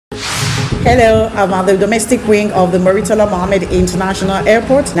Hello, I'm at the domestic wing of the Murtala Mohammed International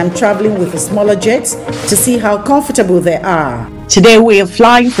Airport, and I'm traveling with the smaller jets to see how comfortable they are. Today we are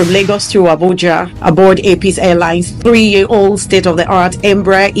flying from Lagos to Abuja aboard AP's Airlines 3-year-old state-of-the-art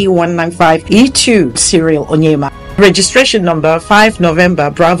Embraer E195 E2 serial Onyema. Registration number 5 November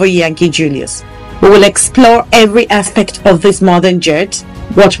Bravo Yankee Julius. We will explore every aspect of this modern jet,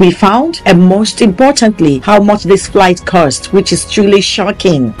 what we found, and most importantly, how much this flight cost, which is truly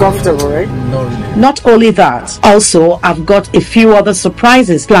shocking. Comfortable, right? Not really. Not only that, also I've got a few other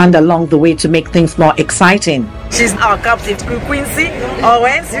surprises planned along the way to make things more exciting. She's our captain, Quincy. Oh,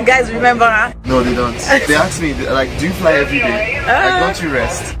 when's you guys remember her? No, they don't. They ask me, like, do you fly every day? Like, don't you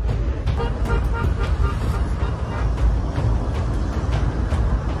rest?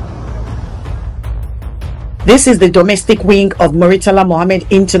 This is the domestic wing of Murtala Mohammed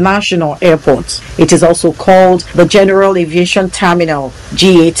International Airport. It is also called the General Aviation Terminal,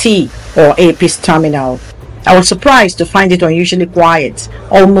 GAT, or AP's Terminal. I was surprised to find it unusually quiet,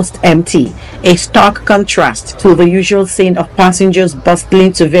 almost empty, a stark contrast to the usual scene of passengers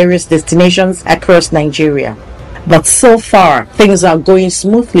bustling to various destinations across Nigeria. But so far, things are going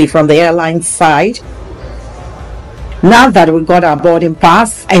smoothly from the airline's side. Now that we got our boarding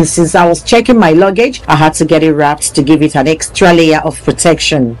pass, and since I was checking my luggage, I had to get it wrapped to give it an extra layer of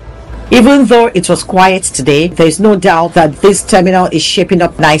protection. Even though it was quiet today, there is no doubt that this terminal is shaping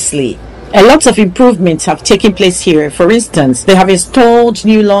up nicely. A lot of improvements have taken place here. For instance, they have installed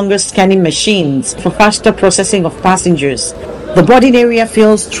new longer scanning machines for faster processing of passengers. The boarding area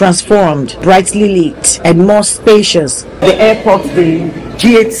feels transformed, brightly lit, and more spacious. The airport, the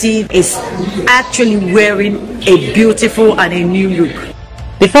GAT, is actually wearing a beautiful and a new look.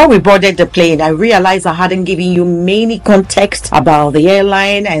 Before we boarded the plane, I realized I hadn't given you many context about the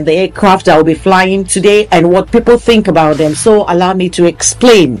airline and the aircraft I will be flying today and what people think about them, so allow me to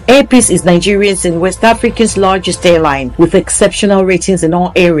explain. AP's is Nigeria's and West Africa's largest airline, with exceptional ratings in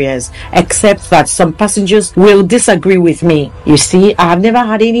all areas, except that some passengers will disagree with me. You see, I have never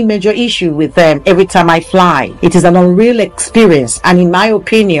had any major issue with them every time I fly. It is an unreal experience, and in my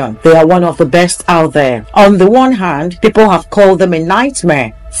opinion, they are one of the best out there. On the one hand, people have called them a nightmare,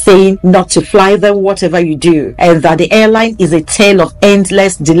 saying not to fly them whatever you do, and that the airline is a tale of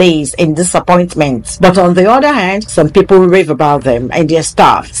endless delays and disappointments. But on the other hand, some people rave about them and their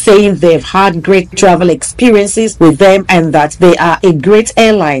staff, saying they've had great travel experiences with them and that they are a great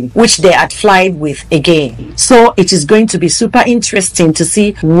airline which they are flying with again. So it is going to be super interesting to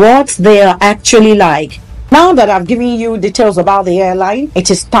see what they are actually like. Now that I've given you details about the airline, it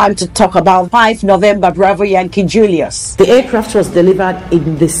is time to talk about 5 November Bravo Yankee Julius. The aircraft was delivered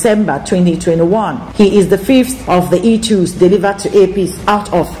in December 2021. He is the 5th of the E2s delivered to APs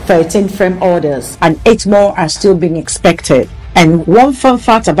out of 13 firm orders, and 8 more are still being expected. And one fun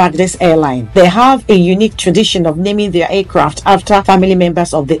fact about this airline, they have a unique tradition of naming their aircraft after family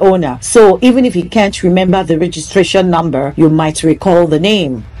members of the owner. So even if you can't remember the registration number, you might recall the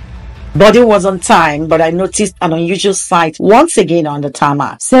name. Boarding was on time, but I noticed an unusual sight once again on the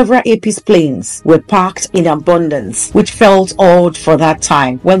tarmac. Several AP's planes were parked in abundance, which felt odd for that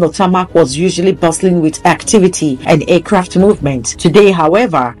time when the tarmac was usually bustling with activity and aircraft movement. Today,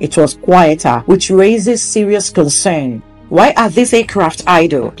 however, it was quieter, which raises serious concern. Why are these aircraft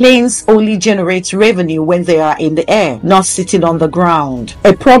idle? Planes only generate revenue when they are in the air, not sitting on the ground.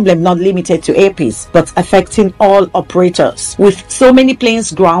 A problem not limited to APs, but affecting all operators. With so many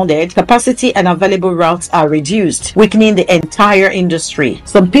planes grounded, capacity and available routes are reduced, weakening the entire industry.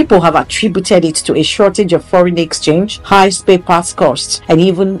 Some people have attributed it to a shortage of foreign exchange, high spare parts costs, and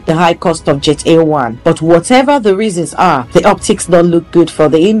even the high cost of Jet A1. But whatever the reasons are, the optics don't look good for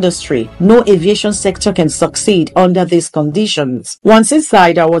the industry. No aviation sector can succeed under these conditions. Once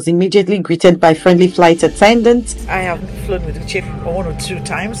inside, I was immediately greeted by friendly flight attendants. I have flown with the chief 1 or 2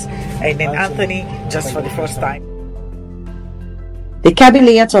 times, and then Anthony just for the first time. The cabin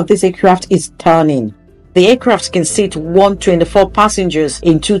layout of this aircraft is stunning. The aircraft can seat 124 passengers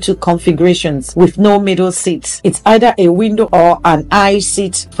in 2-2 configurations with no middle seats. It's either a window or an aisle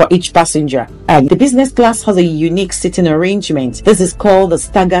seat for each passenger. And the business class has a unique seating arrangement. This is called the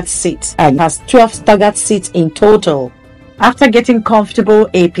staggered seat and has 12 staggered seats in total. After getting comfortable,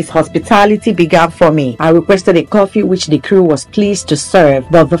 AP's hospitality began for me. I requested a coffee which the crew was pleased to serve.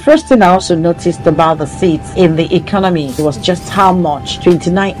 But the first thing I also noticed about the seats in the economy was just how much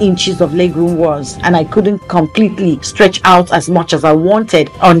 29 inches of legroom was, and I couldn't completely stretch out as much as I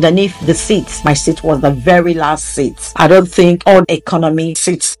wanted underneath the seats. My seat was the very last seat. I don't think all economy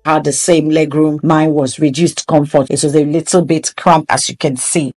seats had the same legroom. Mine was reduced comfort. It was a little bit cramped, as you can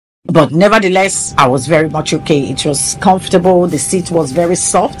see. But nevertheless, I was very much okay. It was comfortable. The seat was very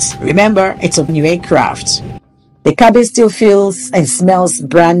soft. Remember, it's a new aircraft. The cabin still feels and smells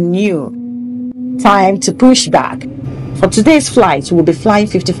brand new. Time to push back. For today's flight, we'll be flying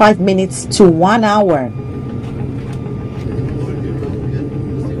 55 minutes to 1 hour.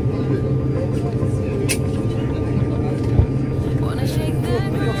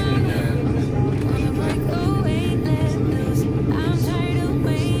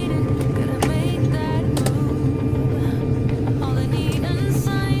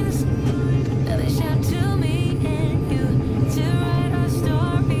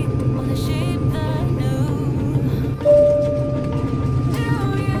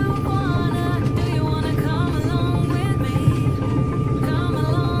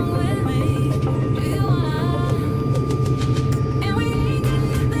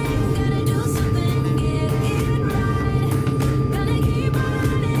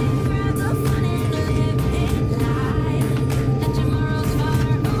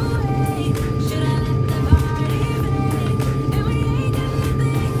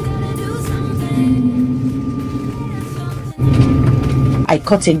 I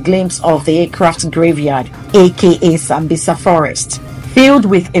caught a glimpse of the aircraft graveyard, aka Sambisa Forest, filled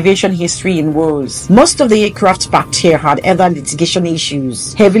with aviation history and woes. Most of the aircraft parked here had either litigation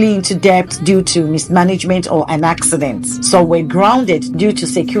issues, heavily into debt due to mismanagement or an accident. Some were grounded due to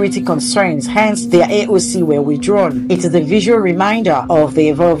security concerns, hence their AOC were withdrawn. It is a visual reminder of the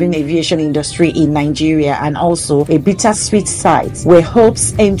evolving aviation industry in Nigeria and also a bittersweet sight where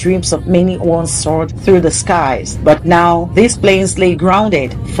hopes and dreams of many once soared through the skies. But now these planes lay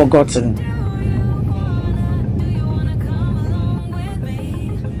grounded, forgotten.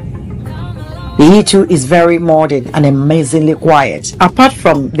 The E2 is very modern and amazingly quiet. Apart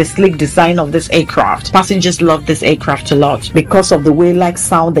from the sleek design of this aircraft, passengers love this aircraft a lot because of the whale-like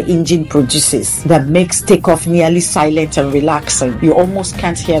sound the engine produces that makes takeoff nearly silent and relaxing. You almost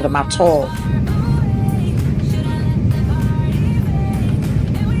can't hear them at all.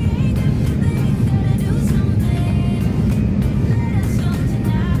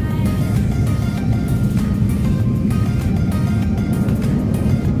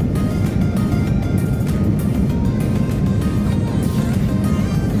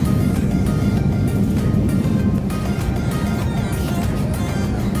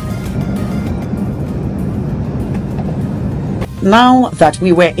 Now that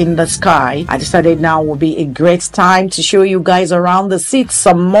we were in the sky, I decided now would be a great time to show you guys around the seat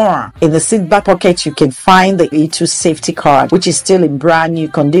some more. In the seat back pocket, you can find the E2 safety card, which is still in brand new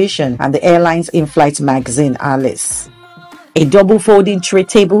condition, and the Airlines in-flight magazine, Alice. A double folding tray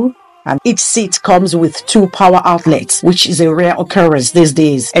table, and each seat comes with 2 power outlets, which is a rare occurrence these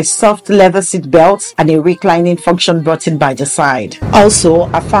days. A soft leather seat belt and a reclining function button by the side. Also,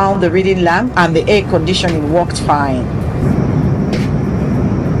 I found the reading lamp and the air conditioning worked fine.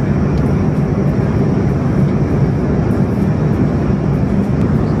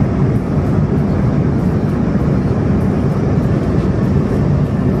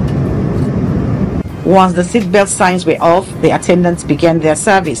 Once the seatbelt signs were off, the attendants began their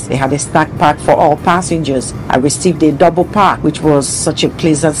service. They had a stack pack for all passengers. I received a double pack, which was such a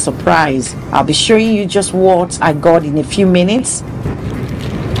pleasant surprise. I'll be showing you just what I got in a few minutes. We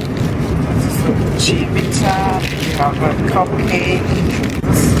have a cupcake.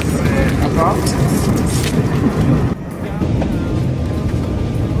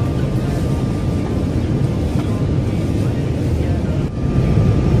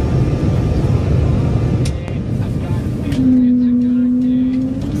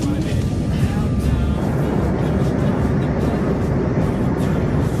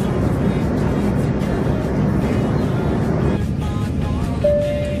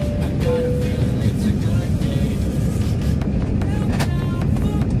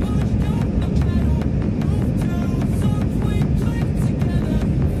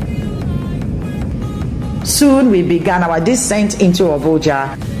 Soon we began our descent into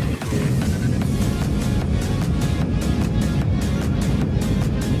Abuja.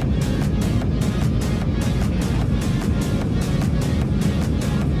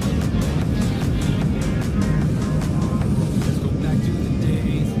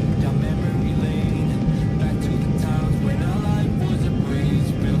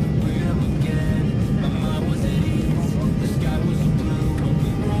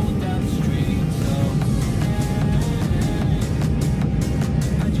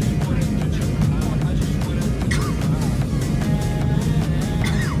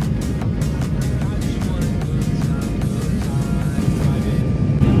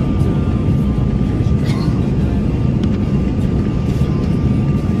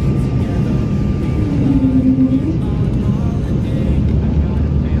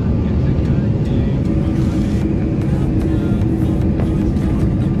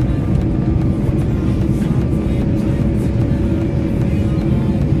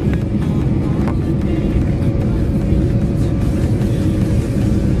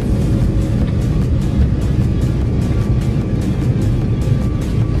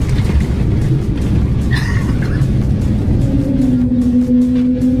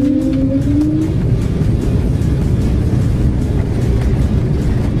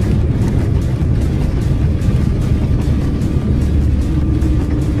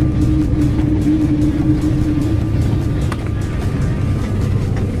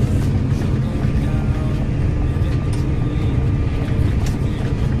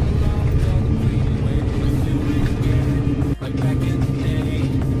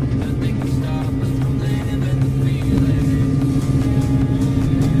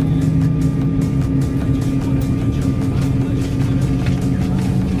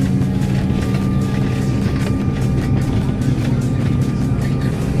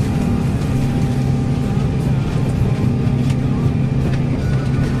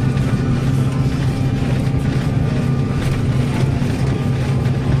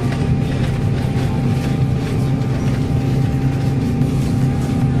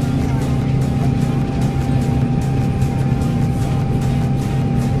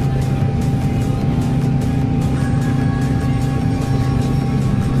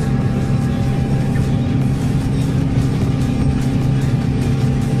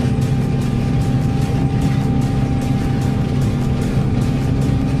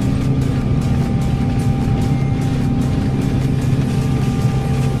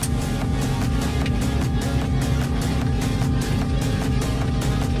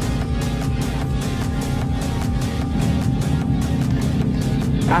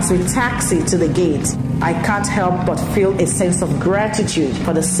 As we taxi to the gate, I can't help but feel a sense of gratitude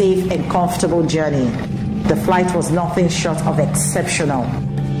for the safe and comfortable journey. The flight was nothing short of exceptional.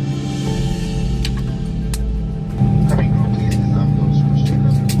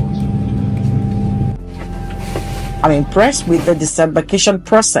 I'm impressed with the disembarkation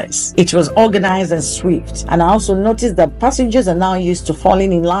process. It was organized and swift, and I also noticed that passengers are now used to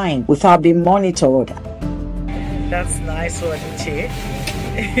falling in line without being monitored. That's nice one, Uche.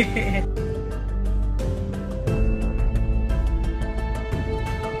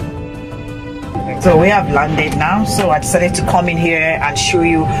 So we have landed now, so I decided to come in here and show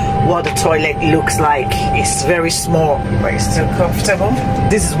you what the toilet looks like. It's very small, but it's still comfortable.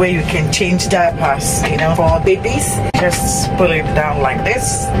 This is where you can change diapers, you know, for babies. Just pull it down like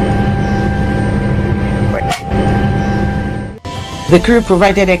this. The crew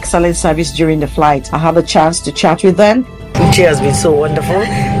provided excellent service during the flight. I had a chance to chat with them. Uche has been so wonderful.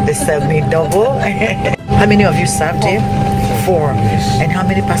 They served me double. How many of you served him? 4. And how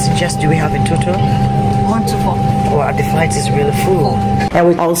many passengers do we have in total? 1 to 4. Wow, the flight is really full. And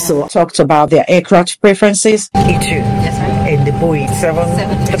we also talked about their aircraft preferences. E2. Yes, ma'am. And the Boeing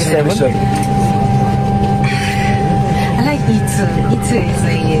 737. I like E2. E2 is a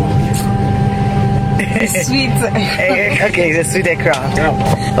sweet. Okay, the sweet aircraft.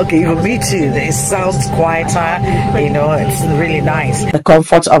 Okay, even me too. It sounds quieter, you know, it's really nice. The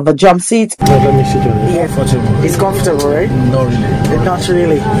comfort of the jump seat. No, let me sit down. Yeah. Comfortable. It's comfortable, right? Not really. Not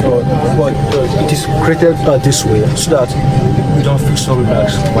really. But it is created this way so that we don't feel so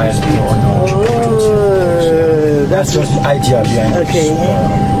relaxed while you're on our trip. That's just the idea behind it. Okay.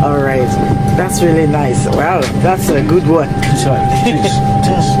 All right. That's really nice. Wow, that's a good one.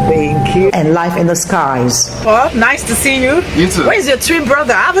 Thank you. And life in the skies. Well, nice to see you. You too. Where's your twin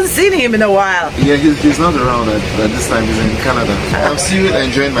brother? I haven't seen him in a while. Yeah, he's not around at this time. He's in Canada. I'm still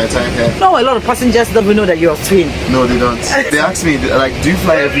enjoying my time here. No, a lot of passengers don't know that you're a twin. No, they don't. They ask me, like, do you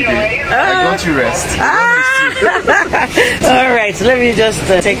fly every day? Like, don't you rest? All right, so let me just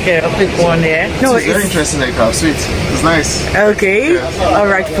take a quick one here. No, it's very interesting aircraft. Sweet. It's nice. Okay. Yeah. All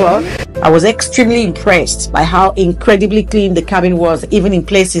right, Paul. I was extremely impressed by how incredibly clean the cabin was, even in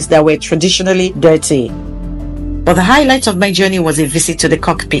places that were traditionally dirty. But the highlight of my journey was a visit to the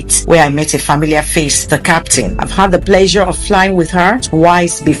cockpit, where I met a familiar face, the captain. I've had the pleasure of flying with her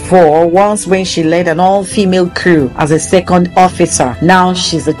twice before, once when she led an all-female crew as a second officer. Now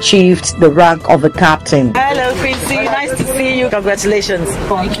she's achieved the rank of a captain. Hello, Quincy. Nice to see you. Congratulations.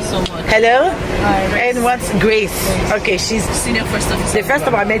 Thank you so much. Hello? Hi. And what's Grace? Okay, she's Senior first officer. the first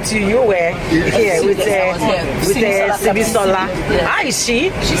time I met you, you were here with Sibisola. How is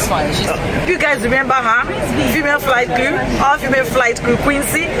she? She's fine. You guys remember her? Female flight crew, all female flight crew,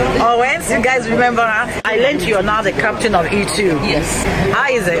 Quincy, Owens, you guys remember her? I learned you're now the captain of E2. Yes. How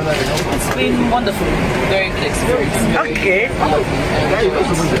is it? It's been wonderful. Very good experience. Okay.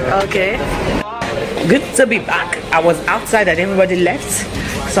 Okay. Good to be back. I was outside and everybody left,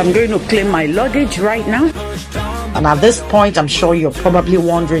 so I'm going to claim my luggage right now. And at this point, I'm sure you're probably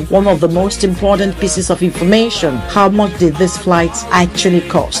wondering one of the most important pieces of information. How much did this flight actually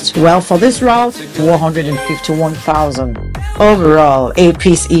cost? Well, for this route, 451,000. Overall,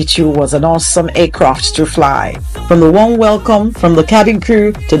 Airpeace E2 was an awesome aircraft to fly. From the warm welcome from the cabin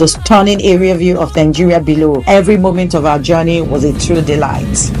crew to the stunning area view of Nigeria below, every moment of our journey was a true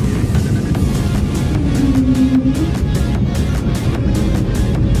delight.